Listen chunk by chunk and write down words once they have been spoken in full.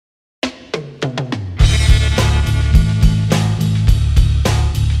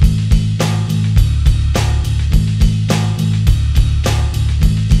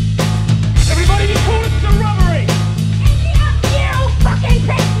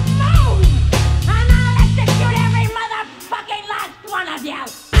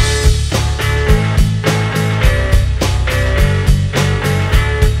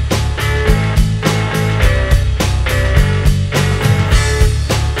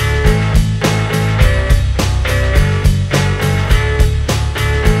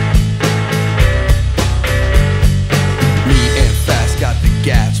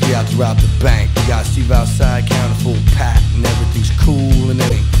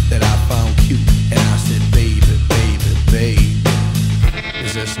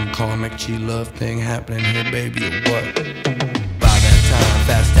dynamic G-love thing happening here, baby, or what? By that time,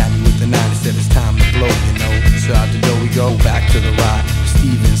 fast at me with the 90, said it's time to blow, you know. So out the door we go, back to the ride.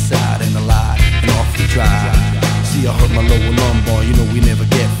 Steve inside and alive, and off we drive. See, I hurt my lower lumbar, you know we never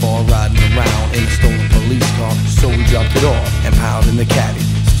get far riding around in a stolen police car. So we dropped it off and piled in the caddy.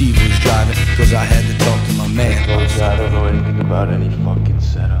 Steve was driving, cause I had to talk to my man. I don't know anything about any fucking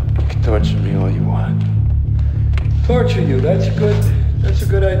setup. You can torture me all you want. Torture you, that's a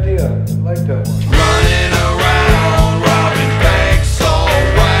good idea. I like that one. Running around, robbing banks, all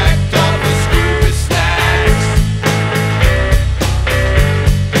whacked off with Scooby snacks.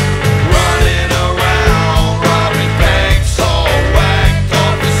 Running around, robbing banks, all whacked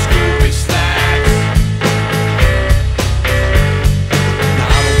off with Scooby snacks. Now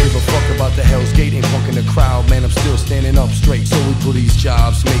I don't give a fuck about the Hell's Gate, ain't punking the crowd, man, I'm still standing up straight. So we pull these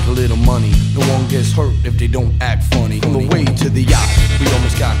jobs, make a little money. No one gets hurt if they don't act funny. On the way to the yacht, we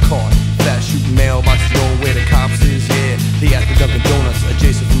almost got caught. Fast shooting mailboxes, knowing where the cops is, yeah. They at the Dunkin' Donuts,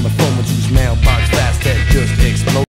 adjacent from the phone, whose mailbox fast had just exploded.